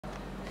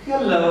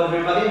Hello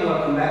everybody,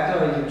 welcome back to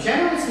our YouTube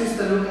channel. It's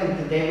Mr. Luke and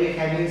today we're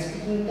having a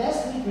speaking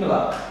test with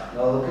Mila.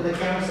 Now look at the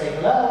camera, say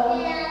hello.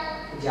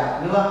 Hello. Good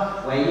job.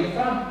 Mila, where are you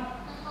from? I'm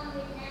from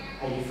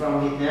Vietnam. Are you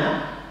from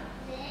Vietnam?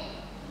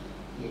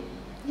 Yes.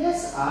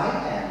 Yes,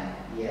 I am.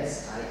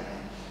 Yes, I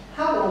am.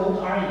 How old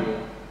are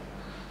you?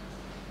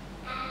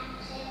 I'm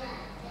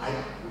 7.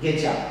 Good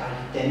job. Are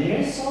you 10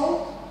 years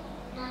old?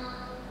 No.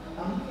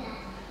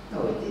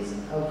 No, it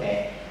isn't.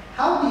 Okay.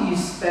 How do you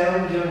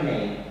spell your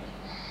name?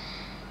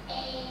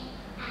 A-I-L-I.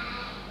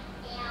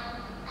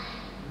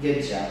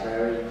 Good job.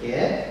 Very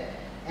good.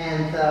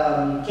 And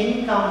can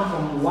you count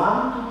from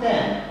 1 to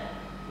 10?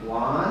 1,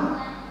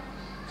 1,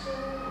 2,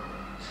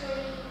 3,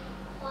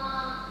 4,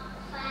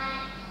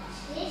 5,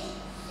 6,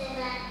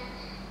 7,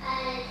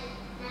 8,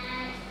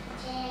 9,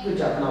 10. Good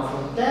job. Now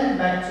from 10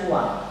 back to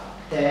 1.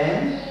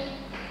 10,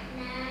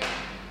 9,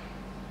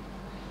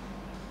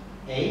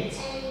 8, 8,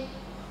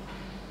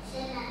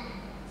 7,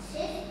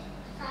 6,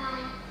 5,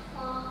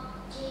 4,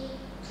 3,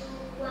 2,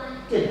 1.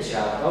 Good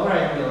job. All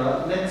right,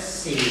 Mila. Let's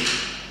see.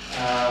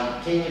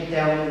 Can you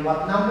tell me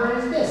what number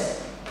is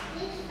this?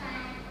 This 5.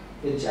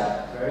 Good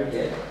job. Very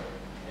good.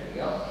 There we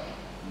go.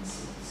 Let's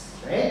see it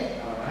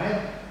straight. All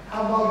right.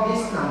 How about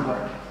this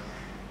number?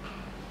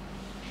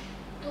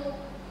 2.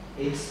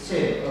 It's 2.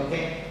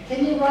 Okay.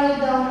 Can you write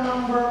down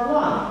number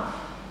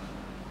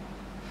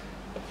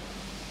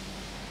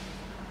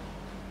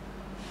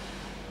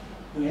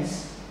 1?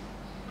 Yes.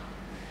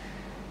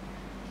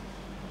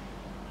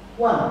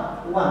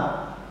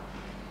 1.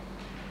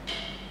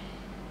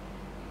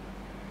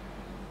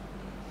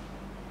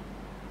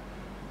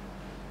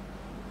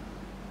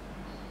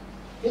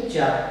 Good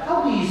job.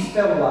 How do you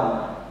spell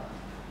 1?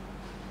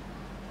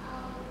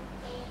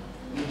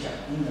 Good job.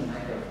 In the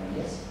microphone,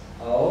 yes.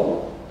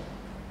 O.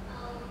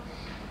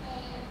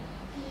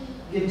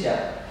 Good job.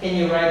 Can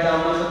you write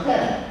down number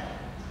 10?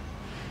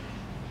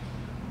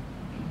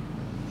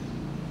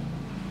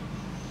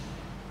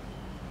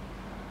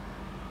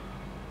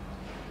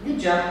 Good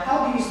job.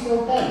 How do you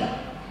spell 10?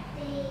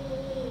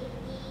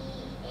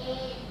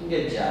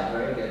 Good job.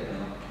 Very good.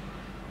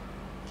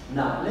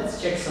 Now, let's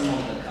check some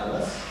of the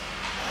colors.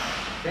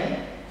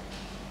 Okay.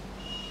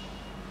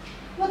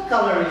 What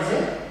color is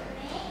it?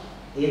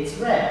 It's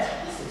red.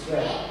 It's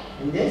red.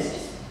 And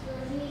this?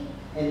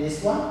 And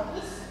this one?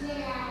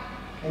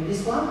 And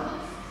this one?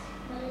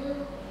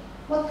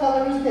 What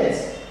color is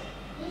this?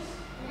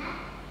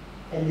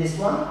 And this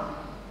one?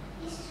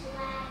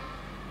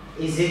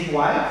 Is it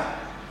white?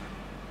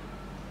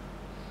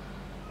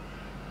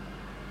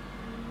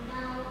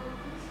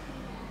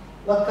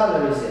 What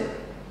color is it?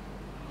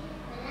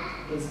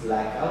 It's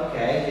black.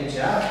 Okay, good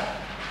job.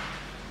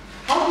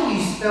 How do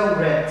you spell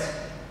red?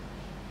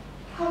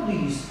 How do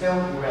you spell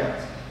red?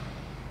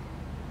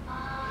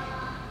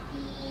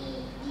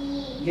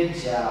 Good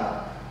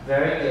job.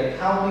 Very good.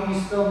 How do you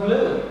spell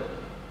blue?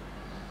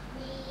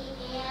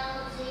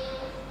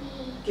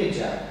 Good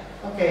job.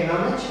 Okay,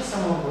 now let's check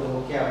some of the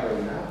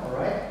vocabulary now,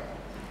 alright?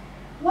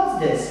 What's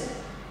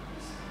this?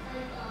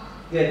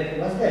 Good.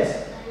 What's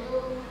this?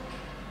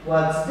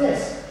 What's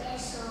this?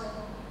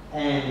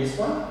 And this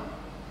one?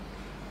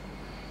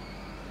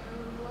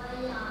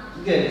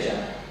 Good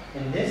job.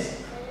 And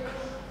this?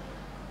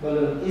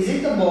 Balloon. Is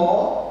it a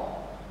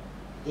ball?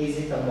 Is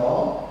it a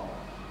ball?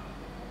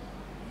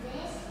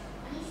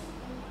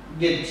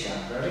 Good job.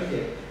 Very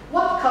good.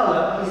 What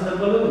color is the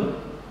balloon?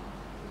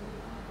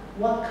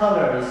 What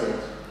color is it?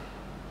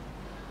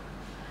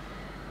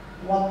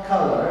 What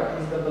color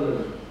is the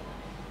balloon?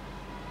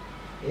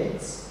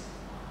 It's?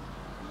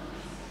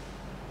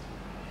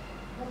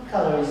 What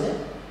color is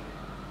it?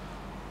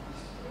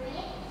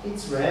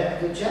 It's red.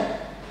 Good job.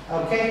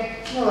 Okay.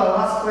 Now,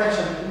 last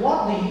question.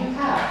 What do you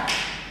have?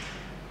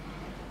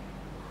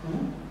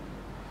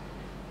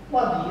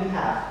 What do you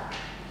have?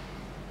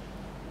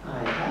 I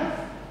have.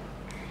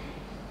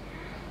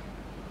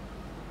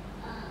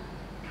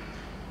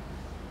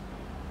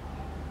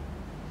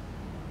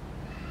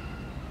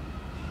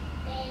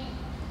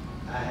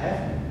 I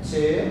have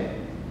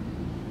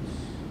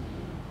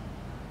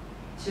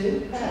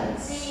two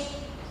pens.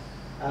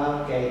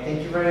 Okay,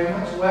 thank you very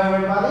much. Well,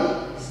 everybody,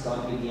 this is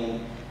going to be the end.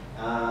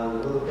 We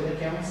will look at